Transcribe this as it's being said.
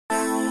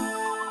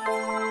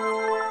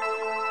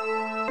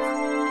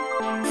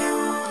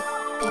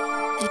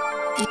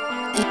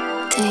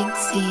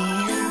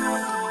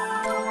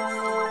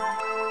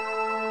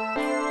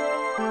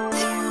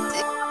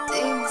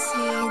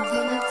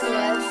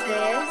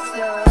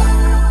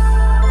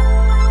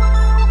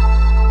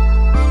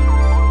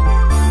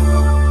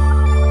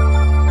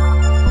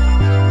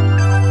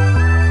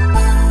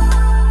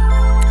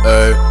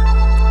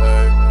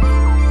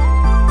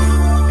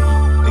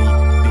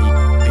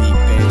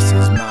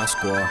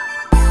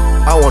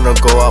wanna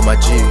go out my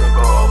G.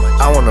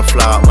 I wanna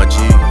fly out my G.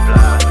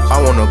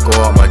 I wanna go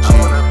out my G.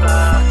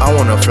 I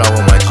wanna fly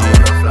with my G.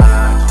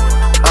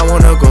 I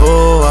wanna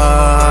go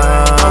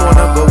out. I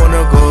wanna go.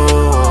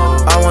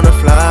 I wanna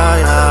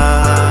fly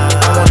out.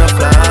 I wanna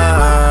fly.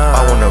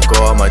 I wanna go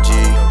out my G.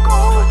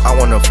 I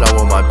wanna fly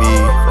with my B.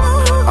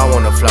 I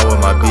wanna fly with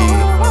my B.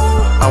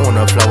 I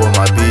wanna fly with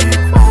my B.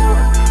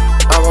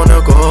 I wanna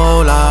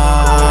go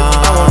loud.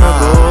 I wanna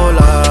go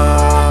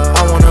loud.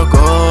 I wanna go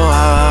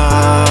out.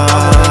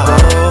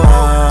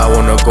 I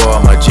wanna go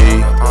out my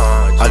G.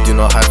 I do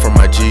not hide from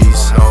my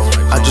G's.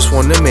 I just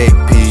wanna make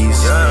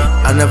peace.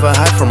 I never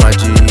hide from my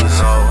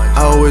G's.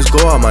 I always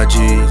go out my G.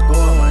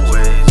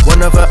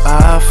 Whenever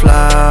I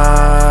fly,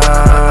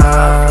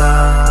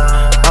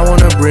 I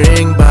wanna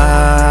bring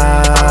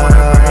back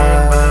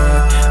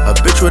a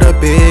bitch with a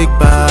big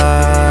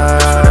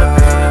bag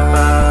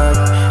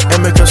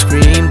and make her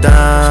scream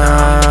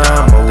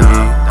down my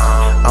weed.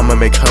 I'ma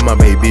make her my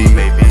baby.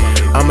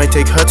 I'ma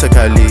take her to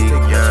Cali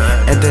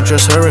and then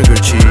dress her in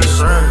good cheese.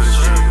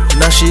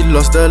 Now she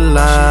lost the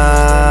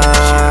line.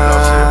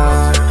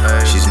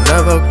 She's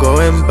never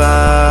going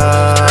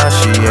back.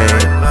 She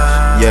ain't.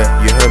 Yeah,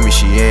 you heard me,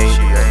 she ain't.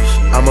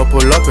 I'ma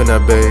pull up in a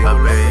bay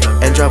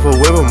and drive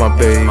away with my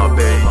babe.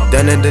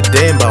 Then in the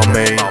day about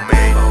me,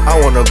 I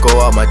wanna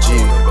go out my G.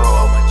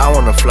 I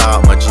wanna fly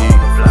out my G.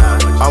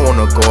 I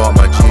wanna go out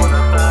my G.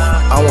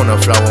 I wanna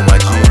fly with my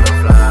G.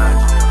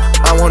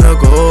 I wanna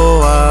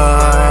go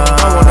out.